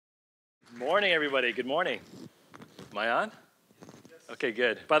Morning, everybody. Good morning. Am I on? Yes. Okay,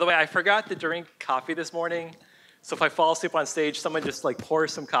 good. By the way, I forgot to drink coffee this morning, so if I fall asleep on stage, someone just like pour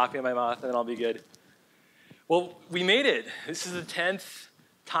some coffee in my mouth, and then I'll be good. Well, we made it. This is the 10th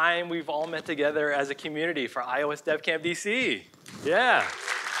time we've all met together as a community for iOSDevCampDC. Yeah.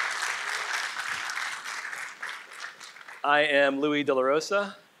 I am Louis De La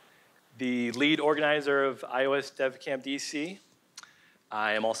Rosa, the lead organizer of iOSDevCampDC.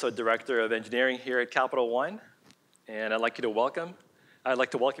 I am also director of engineering here at Capital One, and I'd like to welcome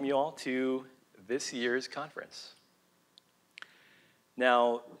you all to this year's conference.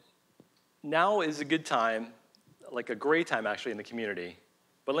 Now is a good time, like a great time actually in the community,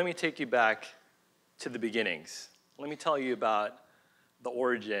 but let me take you back to the beginnings. Let me tell you about the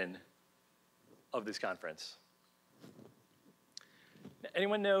origin of this conference.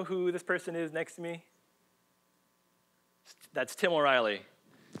 Anyone know who this person is next to me? That's Tim O'Reilly.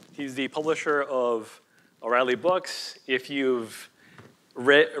 He's the publisher of O'Reilly Books. If you've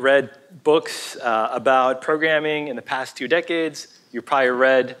read books about programming in the past 2 decades, you probably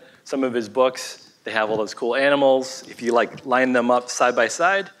read some of his books. They have all those cool animals. If you like line them up side by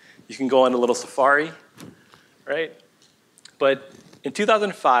side, you can go on a little safari, right? But in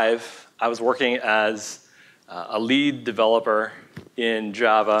 2005, I was working as a lead developer in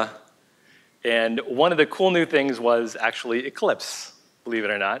Java. And one of the cool new things was actually Eclipse, believe it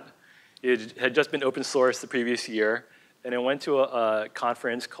or not. It had just been open source the previous year, and it went to a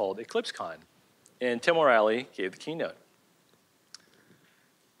conference called EclipseCon. And Tim O'Reilly gave the keynote.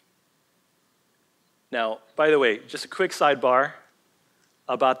 Now, by the way, just a quick sidebar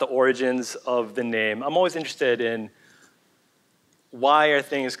about the origins of the name. I'm always interested in why are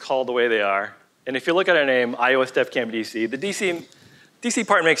things called the way they are. And if you look at our name, iOSDevCampDC, the DC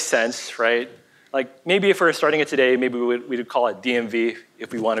part makes sense, right? Like maybe if we were starting it today, maybe we would call it DMV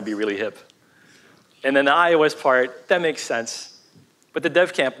if we want to be really hip. And then the iOS part, that makes sense. But the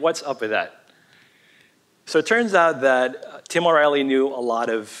dev camp, what's up with that? So it turns out that Tim O'Reilly knew a lot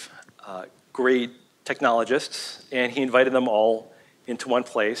of great technologists, and he invited them all into one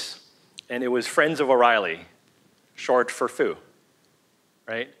place. And it was Friends of O'Reilly, short for FOO,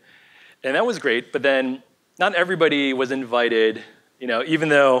 right? And that was great, but then not everybody was invited. You know, even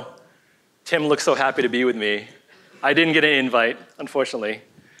though Tim looked so happy to be with me, I didn't get an invite, unfortunately.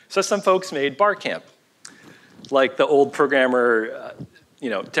 So some folks made bar camp, like the old programmer,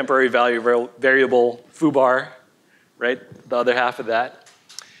 temporary value variable foobar, right? The other half of that.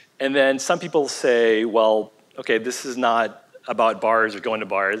 And then some people say, well, okay, this is not about bars or going to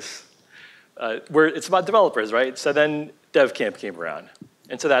bars. It's about developers, right? So then dev camp came around.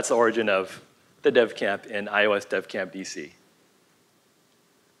 And so that's the origin of the dev camp in iOSDevCampDC.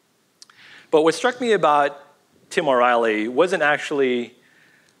 But what struck me about Tim O'Reilly wasn't actually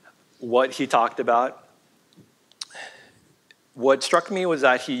what he talked about. What struck me was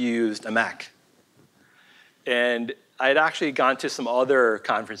that he used a Mac. And I had actually gone to some other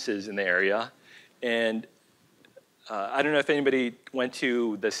conferences in the area. And I don't know if anybody went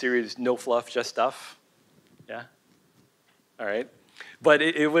to the series No Fluff, Just Stuff. Yeah? All right. But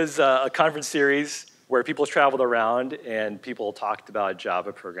it was a conference series where people traveled around and people talked about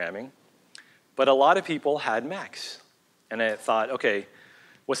Java programming. But a lot of people had Macs. And I thought, okay,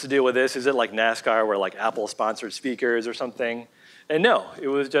 what's the deal with this? Is it like NASCAR where like Apple sponsored speakers or something? And no, it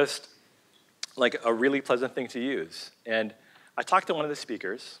was just like a really pleasant thing to use. And I talked to one of the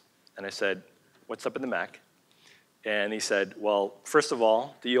speakers and I said, what's up in the Mac? And he said, well, first of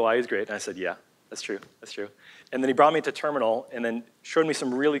all, the UI is great. And I said, yeah, that's true, that's true. And then he brought me to Terminal and then showed me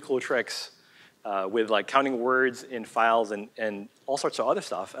some really cool tricks with like counting words in files and all sorts of other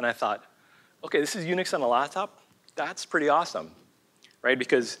stuff. And I thought, okay, this is Unix on a laptop? That's pretty awesome, right?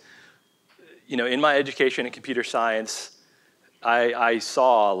 Because in my education in computer science, I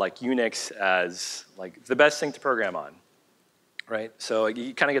saw like Unix as like the best thing to program on, right? So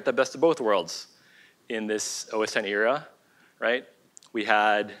you kind of get the best of both worlds in this OS X era, right? We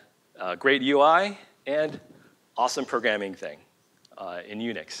had great UI and awesome programming thing in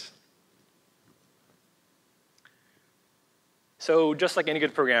Unix. So just like any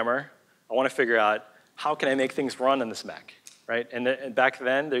good programmer, I want to figure out how can I make things run on this Mac, right? And back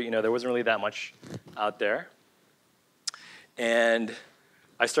then, there wasn't really that much out there. And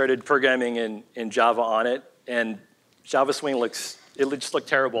I started programming in Java on it, and Java Swing just looked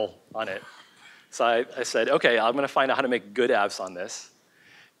terrible on it. So I said, okay, I'm going to find out how to make good apps on this.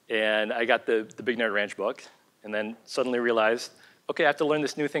 And I got the Big Nerd Ranch book, and then suddenly realized, okay, I have to learn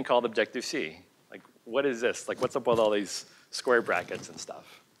this new thing called Objective-C. Like, what is this? Like, what's up with all these square brackets and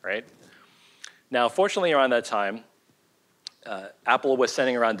stuff, right? Now, fortunately, around that time, Apple was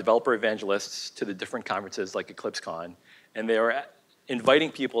sending around developer evangelists to the different conferences like EclipseCon, and they were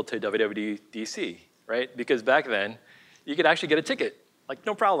inviting people to WWDC, right? Because back then, you could actually get a ticket, like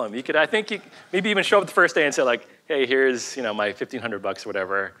no problem. You could, I think, maybe even show up the first day and say like, hey, here's my $1,500 or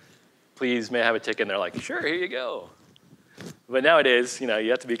whatever. Please, may I have a ticket? And they're like, sure, here you go. But nowadays, you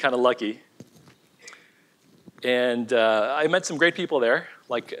have to be kind of lucky. And I met some great people there,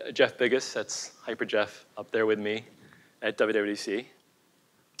 like Jeff Biggis, that's Hyper Jeff up there with me at WWDC.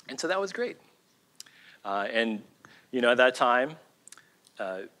 And so that was great. And at that time,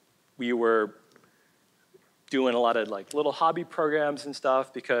 we were doing a lot of like little hobby programs and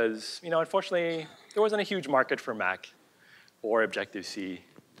stuff because, unfortunately, there wasn't a huge market for Mac or Objective-C.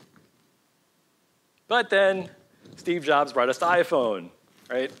 But then Steve Jobs brought us the iPhone,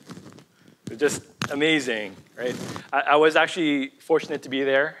 right? It was just amazing, right? I was actually fortunate to be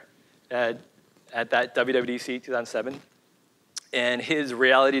there at that WWDC 2007. And his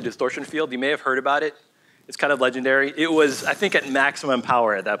reality distortion field, you may have heard about it. It's kind of legendary. It was, I think, at maximum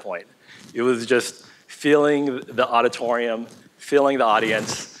power at that point. It was just filling the auditorium, filling the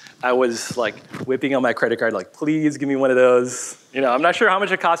audience. I was like whipping out my credit card, like, please give me one of those. I'm not sure how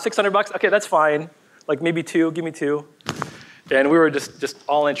much it cost, $600? Okay, that's fine. Like maybe two, give me two. And we were just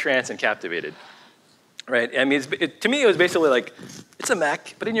all entranced and captivated, right? I mean, to me, it was basically like, it's a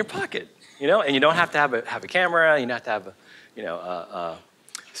Mac, but in your pocket, And you don't have to have a camera. You don't have to have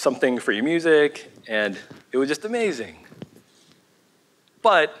something for your music. And it was just amazing.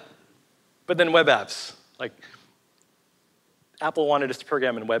 But then web apps. Like, Apple wanted us to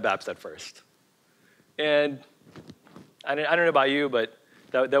program in web apps at first. And I don't know about you, but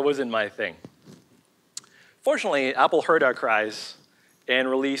that wasn't my thing. Fortunately, Apple heard our cries and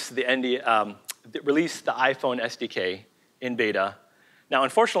released the iPhone SDK in beta. Now,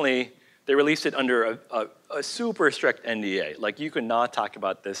 unfortunately, they released it under a super strict NDA. Like, you could not talk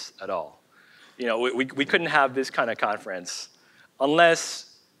about this at all. We couldn't have this kind of conference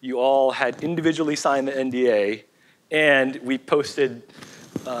unless you all had individually signed the NDA and we posted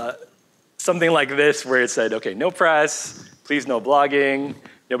something like this where it said, okay, no press, please no blogging,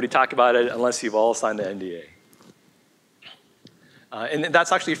 nobody talk about it unless you've all signed the NDA. And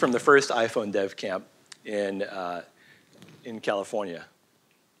that's actually from the first iPhone Dev Camp in California.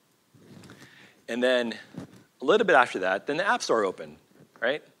 And then a little bit after that, then the App Store opened,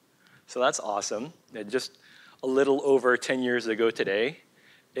 right? So that's awesome. Just a little over 10 years ago today.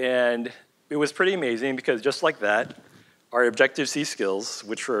 And it was pretty amazing because just like that, our Objective-C skills,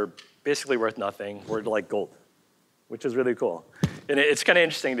 which were basically worth nothing, were like gold, which is really cool. And it's kind of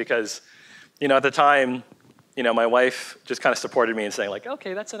interesting because, at the time, my wife just kind of supported me and saying like,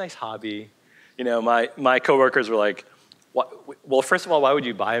 okay, that's a nice hobby. My coworkers were like, well, first of all, why would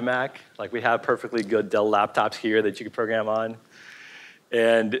you buy a Mac? Like, we have perfectly good Dell laptops here that you could program on.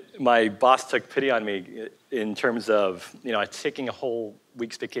 And my boss took pity on me in terms of, taking a whole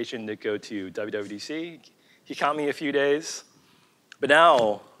week's vacation to go to WWDC. He caught me a few days. But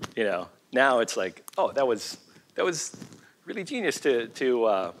now, now it's like, oh, that was really genius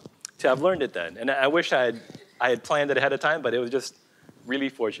to have learned it then. And I wish I had planned it ahead of time, but it was just really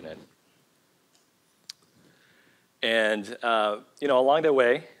fortunate. And along the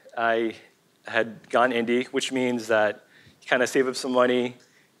way, I had gone indie, which means that you kind of save up some money,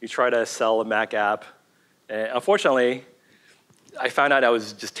 you try to sell a Mac app. And unfortunately, I found out I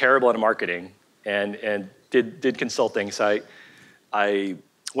was just terrible at marketing and did consulting. So I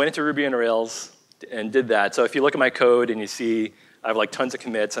went into Ruby on Rails and did that. So if you look at my code and you see I have like tons of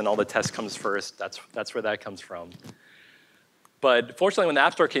commits and all the tests comes first, that's where that comes from. But fortunately, when the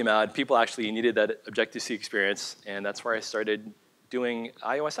App Store came out, people actually needed that Objective-C experience, and that's where I started doing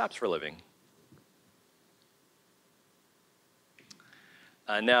iOS apps for a living.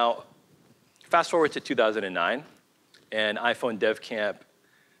 Now, fast forward to 2009, and iPhone Dev Camp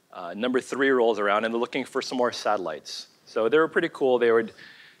number 3 rolls around, and they're looking for some more satellites. So they were pretty cool. They would,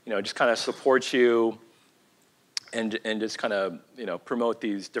 just kind of support you and just kind of, promote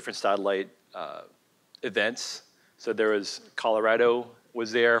these different satellite events. So there was Colorado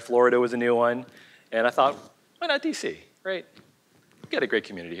was there, Florida was a new one, and I thought, why not DC, right? We've got a great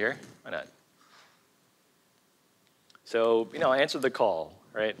community here, why not? So, I answered the call,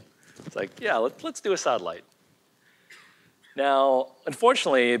 right? It's like, yeah, let's do a satellite. Now,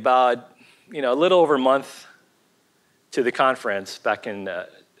 unfortunately, about a little over a month to the conference back in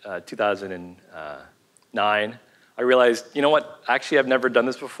 2009, I realized, you know what? Actually, I've never done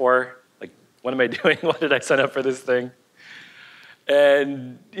this before. Like, what am I doing? Why did I sign up for this thing?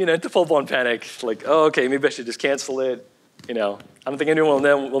 And into full-blown panic, like, oh, okay, maybe I should just cancel it. I don't think anyone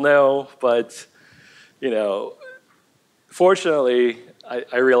will know, but Fortunately,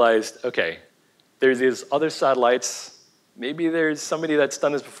 I realized, okay, there's these other satellites. Maybe there's somebody that's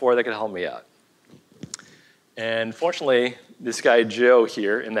done this before that can help me out. And fortunately, this guy Joe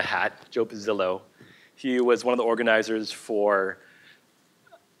here in the hat, Joe Pizzillo, he was one of the organizers for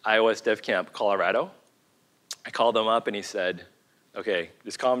iOSDevCamp Colorado. I called him up and he said, okay,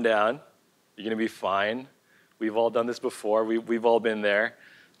 just calm down. You're gonna be fine. We've all done this before. We've all been there.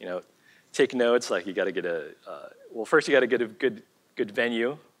 You know, take notes, like you gotta get well, first you gotta get a good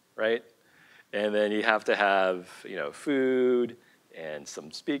venue, right? And then you have to have, you know, food and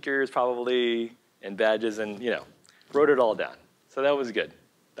some speakers probably and badges and, you know, wrote it all down. So that was good.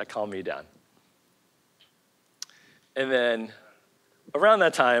 That calmed me down. And then around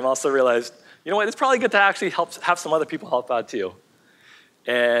that time, I also realized, you know what, it's probably good to actually have some other people help out too.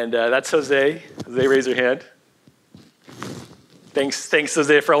 And that's Jose. Jose, raise your hand. Thanks,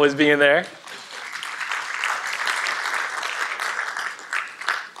 Jose, for always being there.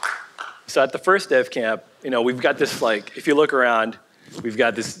 So at the first Dev Camp, you know, we've got this, like, if you look around, we've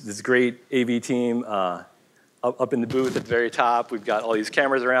got this great AV team up in the booth at the very top. We've got all these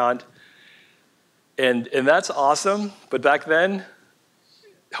cameras around. And that's awesome, but back then,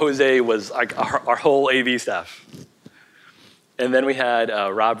 Jose was like our whole AV staff. And then we had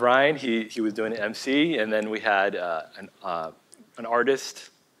Rob Ryan, he was doing MC, and then we had an artist,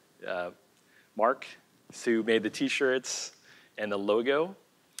 Mark, who made the t-shirts and the logo.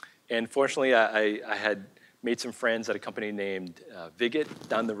 And fortunately, I had made some friends at a company named Viget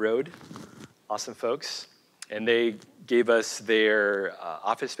down the road, awesome folks. And they gave us their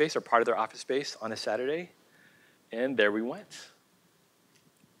office space, or part of their office space, on a Saturday. And there we went.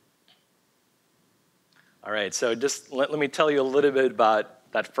 All right, so just let me tell you a little bit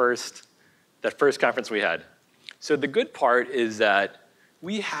about that first conference we had. So the good part is that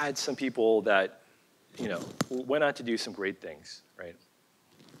we had some people that, you know, went on to do some great things, right?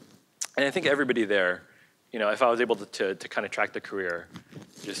 And I think everybody there, you know, if I was able to kind of track the career,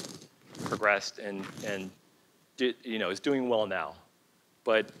 just progressed and you know, is doing well now.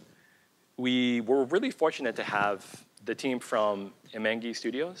 But we were really fortunate to have the team from Emangi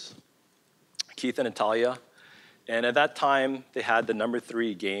Studios, Keith and Natalia. And at that time, they had the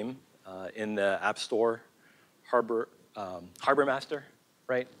 #3 game in the App Store, Harbor Master,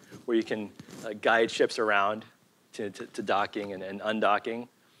 right? Where you can guide ships around to docking and undocking.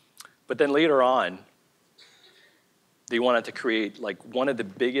 But then later on, they wanted to create like one of the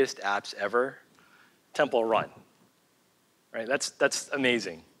biggest apps ever, Temple Run. Right? That's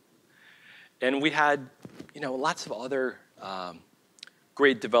amazing. And we had, you know, lots of other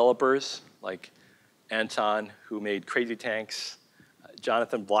great developers like Anton, who made Crazy Tanks,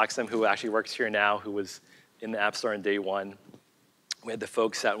 Jonathan Bloxham, who actually works here now, who was in the App Store on day one. We had the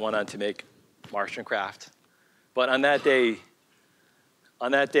folks that went on to make Martian Craft. But on that day,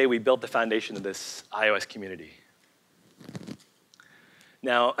 we built the foundation of this iOS community.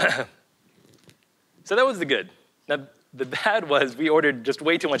 Now, so that was the good. Now, the bad was we ordered just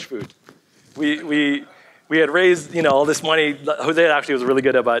way too much food. We had raised, you know, all this money. Jose actually was really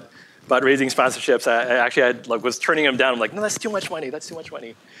good about raising sponsorships. I actually was turning him down. I'm like, no, that's too much money. That's too much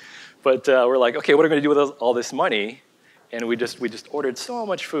money. But we're like, okay, what are we going to do with all this money? And we just ordered so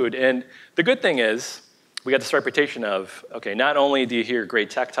much food. And the good thing is, we got this reputation of, okay, not only do you hear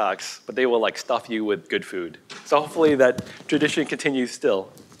great tech talks, but they will like stuff you with good food. So hopefully that tradition continues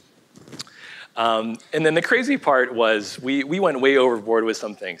still. And then the crazy part was we went way overboard with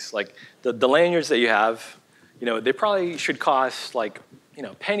some things. Like the lanyards that you have, you know, they probably should cost like, you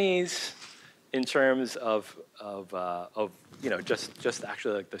know, pennies in terms of you know, just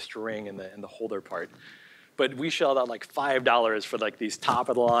actually like the string and the holder part. But we shelled out like $5 for like these top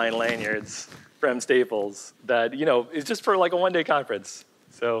of the line lanyards from Staples that, you know, is just for like a one-day conference.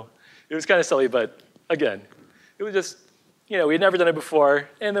 So it was kind of silly, but again, it was just, you know, we had never done it before,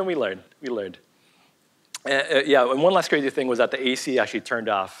 and then we learned. Yeah, and one last crazy thing was that the AC actually turned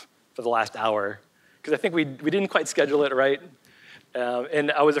off for the last hour, because I think we didn't quite schedule it right.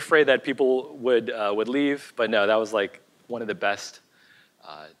 And I was afraid that people would leave, but no, that was like one of the best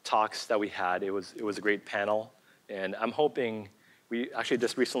talks that we had. It was a great panel, and I'm hoping, we actually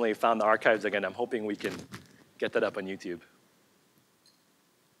just recently found the archives again. I'm hoping we can get that up on YouTube.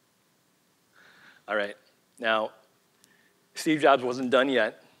 All right, now, Steve Jobs wasn't done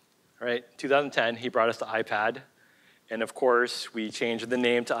yet, right? 2010, he brought us the iPad, and of course, we changed the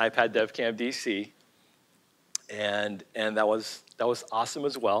name to iPad-DevCampDC, and that was awesome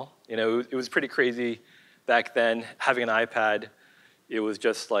as well. You know, it was pretty crazy back then, having an iPad. It was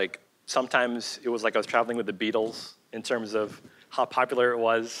just like, sometimes it was like I was traveling with the Beatles in terms of how popular it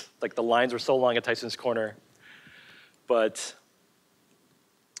was. Like the lines were so long at Tyson's Corner. But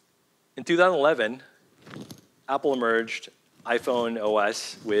in 2011, Apple merged iPhone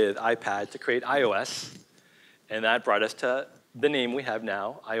OS with iPad to create iOS, and that brought us to the name we have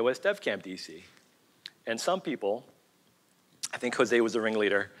now, iOSDevCampDC. And some people, I think Jose was the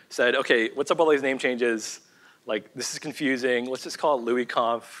ringleader, said, okay, what's up with all these name changes? Like, this is confusing. Let's just call it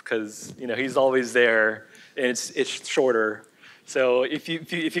LouisConf, because he's always there, and it's shorter. So if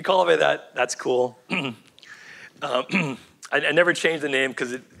you call it that, that's cool. I never changed the name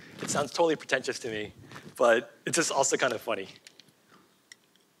because it sounds totally pretentious to me, but it's just also kind of funny.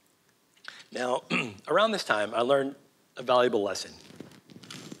 Now, around this time, I learned a valuable lesson.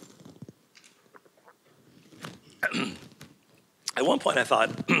 At one point, I thought,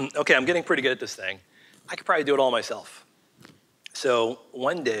 okay, I'm getting pretty good at this thing. I could probably do it all myself. So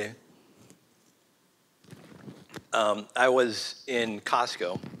one day, I was in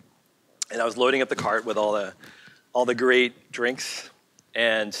Costco, and I was loading up the cart with all the great drinks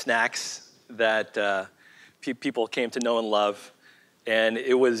and snacks that people came to know and love. And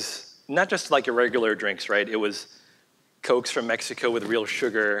it was not just like irregular drinks, right? It was Cokes from Mexico with real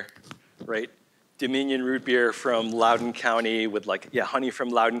sugar, right? Dominion root beer from Loudoun County with honey from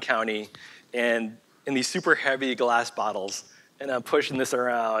Loudoun County, and in these super heavy glass bottles. And I'm pushing this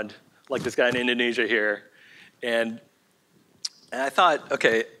around like this guy in Indonesia here. And I thought,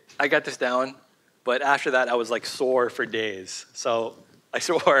 okay, I got this down. But after that, I was like sore for days. So I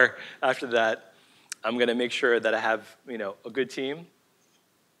swore after that, I'm going to make sure that I have a good team.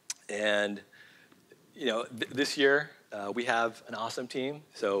 And this year, we have an awesome team.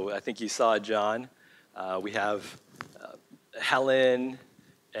 So I think you saw John. We have Helen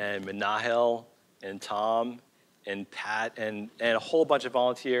and Menahel and Tom and Pat and a whole bunch of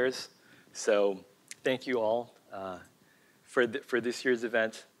volunteers. So thank you all for this year's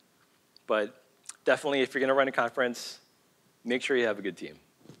event. But definitely, if you're going to run a conference, make sure you have a good team.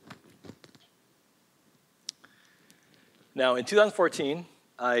 Now, in 2014,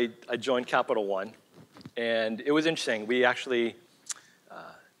 I joined Capital One. And it was interesting. We actually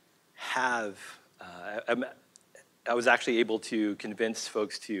I was actually able to convince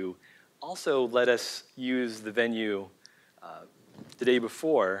folks to also let us use the venue the day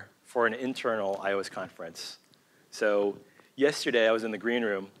before for an internal iOS conference. So yesterday, I was in the green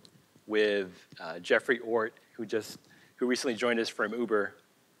room with Jeffrey Ort, who recently joined us from Uber.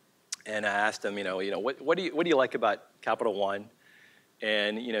 And I asked him, what do you like about Capital One?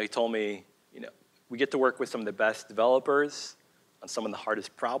 And he told me, we get to work with some of the best developers on some of the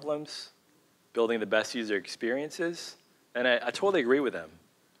hardest problems, building the best user experiences, and I totally agree with him.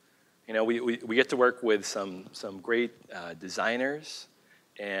 We get to work with some great designers,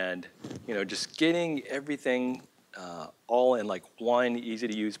 and just getting everything all in like one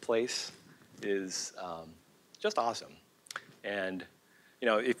easy-to-use place is just awesome. And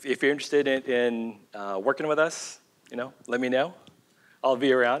if you're interested in working with us, let me know. I'll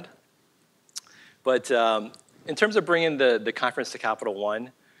be around. But in terms of bringing the conference to Capital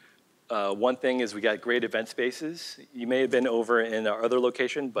One, one thing is we got great event spaces. You may have been over in our other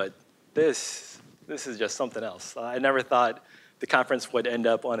location, but this is just something else. I never thought the conference would end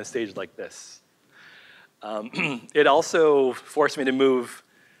up on a stage like this. It also forced me to move,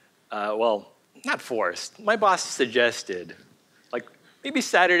 well, not forced. My boss suggested, like, maybe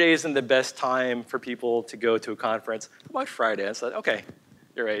Saturday isn't the best time for people to go to a conference. How about Friday? I said, okay,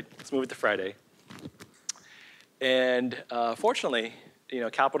 you're right, let's move it to Friday. And fortunately,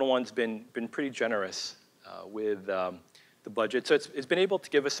 Capital One's been pretty generous with the budget. So it's been able to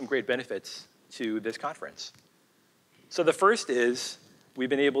give us some great benefits to this conference. So the first is we've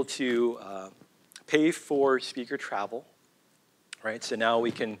been able to pay for speaker travel, right? So now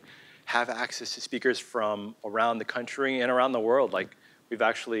we can have access to speakers from around the country and around the world. Like we've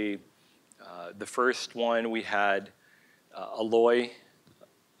actually, the first one we had Aloy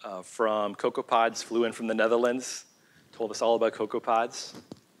from Cocoa Pods flew in from the Netherlands, told us all about Cocoa Pods,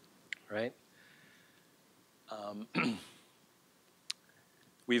 right?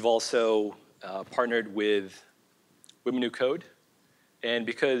 We've also partnered with Women Who Code, and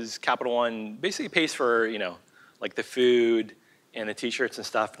because Capital One basically pays for like the food and the T-shirts and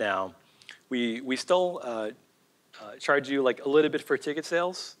stuff now, we still charge you like a little bit for ticket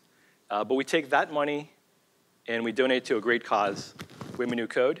sales, but we take that money and we donate to a great cause, Women Who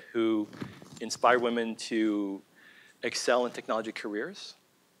Code, who inspire women to excel in technology careers.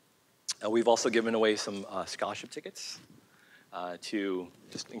 We've also given away some scholarship tickets to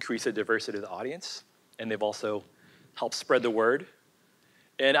just increase the diversity of the audience, and they've also helped spread the word.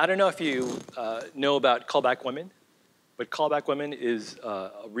 And I don't know if you know about Callback Women, but Callback Women is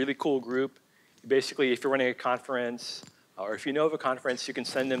a really cool group. Basically, if you're running a conference, or if you know of a conference, you can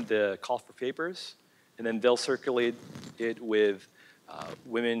send them the call for papers, and then they'll circulate it with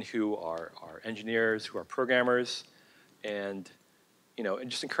women who are engineers, who are programmers, and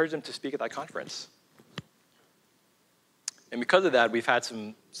and just encourage them to speak at that conference. And because of that, we've had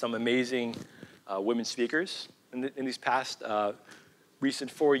some amazing women speakers in these past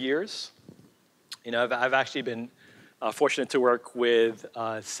recent 4 years. I've actually been fortunate to work with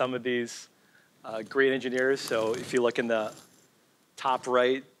some of these great engineers. So if you look in the top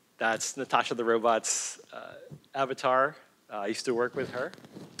right, that's Natasha the Robot's avatar. I used to work with her.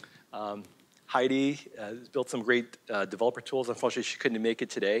 Heidi has built some great developer tools. Unfortunately, she couldn't make it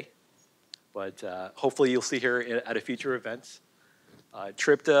today. But hopefully you'll see her at a future event.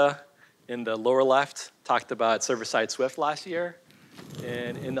 Tripta in the lower left talked about server-side Swift last year.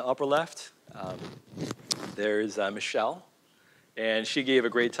 And in the upper left, there's Michelle. And she gave a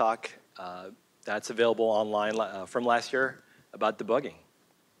great talk that's available online from last year about debugging.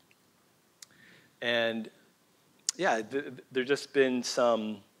 And yeah, there's just been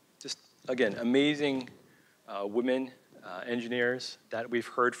some, again, amazing women engineers that we've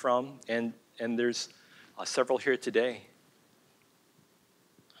heard from, and there's several here today.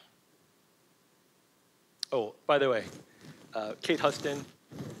 Oh, by the way, Kate Huston,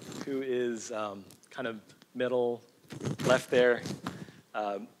 who is kind of middle left there,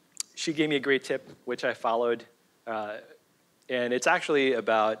 she gave me a great tip, which I followed, and it's actually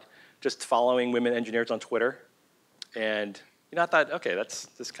about just following women engineers on Twitter. And I thought, okay, that's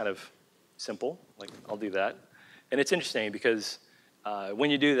just kind of simple, like I'll do that. And it's interesting because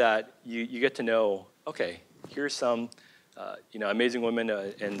when you do that, you get to know, okay, here's some amazing women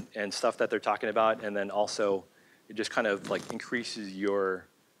and stuff that they're talking about, and then also it just kind of like increases your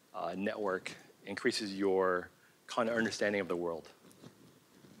network, increases your kind of understanding of the world.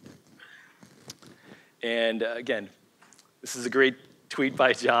 And again, this is a great tweet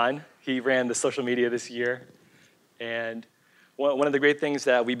by John. He ran the social media this year. And one of the great things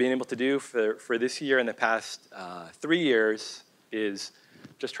that we've been able to do for this year and the past 3 years is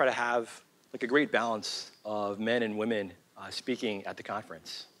just try to have like a great balance of men and women speaking at the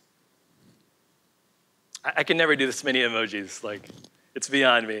conference. I can never do this many emojis. Like, it's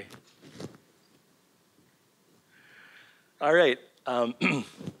beyond me. All right.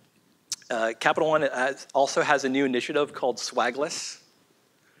 Capital One also has a new initiative called Swagless,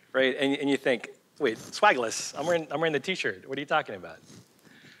 right? And you think, wait, Swagless? I'm wearing the T-shirt. What are you talking about?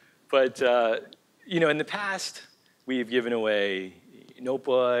 But in the past, we've given away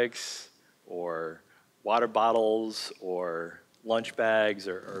notebooks or water bottles or lunch bags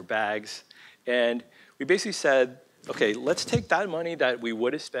or bags, and we basically said, okay, let's take that money that we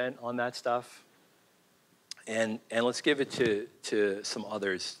would have spent on that stuff, and let's give it to some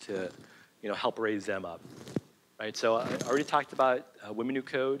others to help raise them up, right? So I already talked about Women Who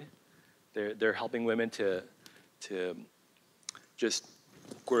Code. They're helping women to just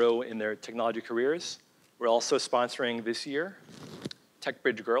grow in their technology careers. We're also sponsoring this year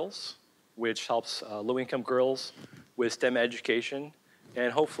TechBridge Girls, which helps low-income girls with STEM education.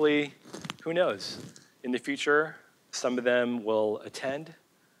 And hopefully, who knows, in the future, some of them will attend,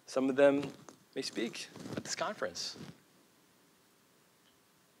 some of them may speak at this conference.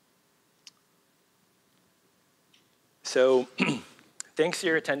 So thanks to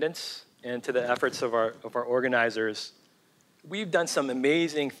your attendance and to the efforts of our organizers, we've done some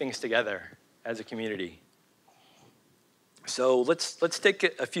amazing things together as a community. So let's take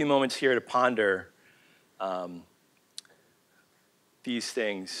a few moments here to ponder these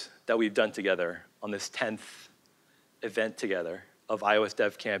things that we've done together on this 10th event together of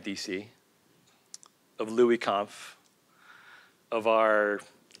iOSDevCampDC, of LouisConf, of our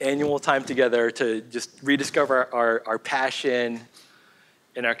annual time together to just rediscover our passion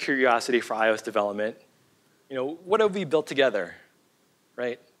and our curiosity for iOS development. What have we built together,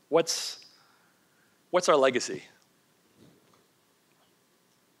 right? What's our legacy?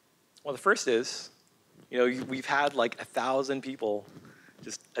 Well, the first is, we've had like 1,000 people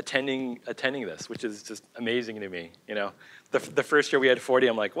just attending this, which is just amazing to me. The first year we had 40,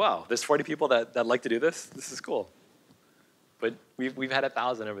 I'm like, wow, there's 40 people that like to do this. This is cool. But we've had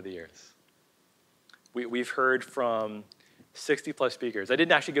 1,000 over the years. We've heard from 60 plus speakers. I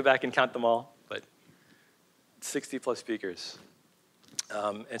didn't actually go back and count them all, but 60 plus speakers.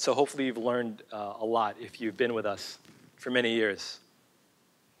 And so hopefully you've learned a lot if you've been with us for many years.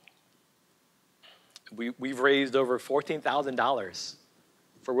 We've raised over $14,000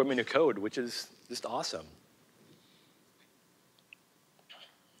 for Women Who Code, which is just awesome.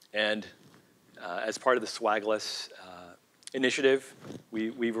 And as part of the Swagless initiative,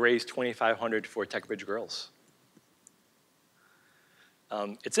 we've raised $2,500 for TechBridge Girls.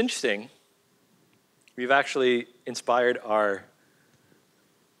 It's interesting. We've actually inspired our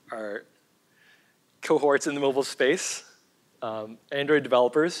cohorts in the mobile space, Android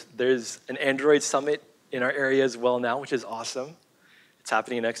developers. There's an Android summit in our area as well now, which is awesome. It's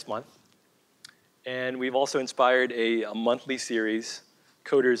happening next month. And we've also inspired a monthly series,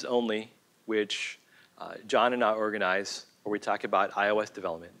 Coders Only, which John and I organize, where we talk about iOS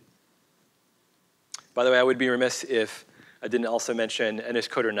development. By the way, I would be remiss if I didn't also mention NS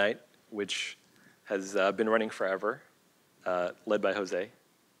Coder Night, which has been running forever, led by Jose.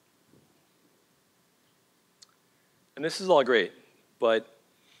 And this is all great, but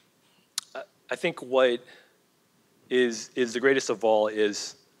I think what is the greatest of all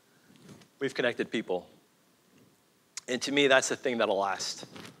is we've connected people. And to me, that's the thing that'll last,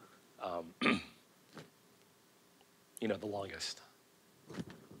 the longest.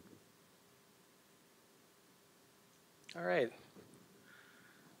 All right.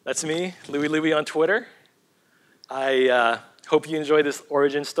 That's me, Louie on Twitter. I hope you enjoyed this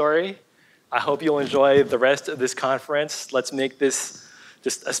origin story. I hope you'll enjoy the rest of this conference. Let's make this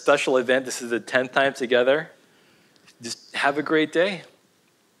just a special event. This is the 10th time together. Just have a great day.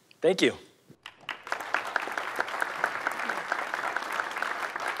 Thank you.